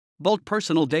Bulk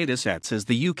personal datasets is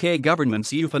the UK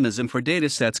government's euphemism for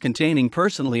datasets containing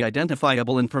personally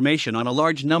identifiable information on a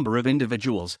large number of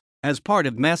individuals, as part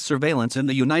of mass surveillance in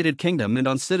the United Kingdom and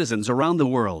on citizens around the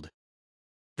world.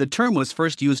 The term was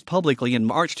first used publicly in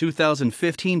March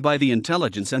 2015 by the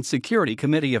Intelligence and Security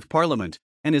Committee of Parliament,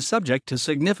 and is subject to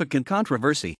significant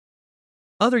controversy.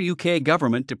 Other UK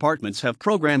government departments have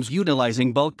programs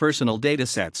utilising bulk personal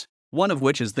datasets, one of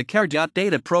which is the Care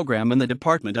Data program in the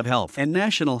Department of Health and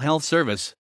National Health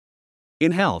Service.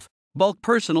 In health, bulk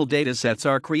personal datasets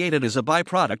are created as a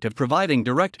byproduct of providing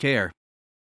direct care.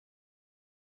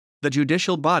 The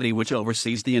judicial body which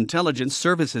oversees the intelligence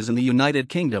services in the United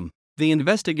Kingdom, the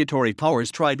Investigatory Powers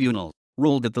Tribunal,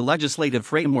 ruled that the legislative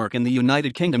framework in the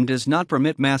United Kingdom does not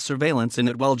permit mass surveillance in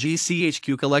it. While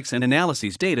GCHQ collects and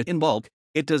analyses data in bulk,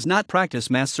 it does not practice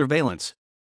mass surveillance.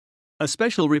 A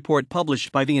special report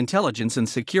published by the Intelligence and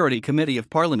Security Committee of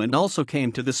Parliament also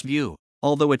came to this view,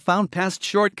 although it found past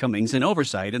shortcomings in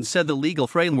oversight and said the legal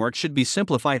framework should be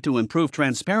simplified to improve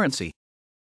transparency.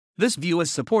 This view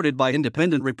is supported by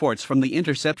independent reports from the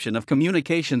Interception of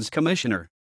Communications Commissioner.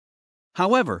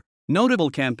 However,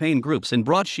 notable campaign groups and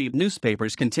broadsheet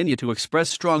newspapers continue to express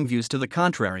strong views to the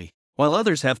contrary, while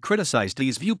others have criticized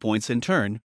these viewpoints in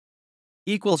turn.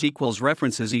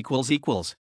 References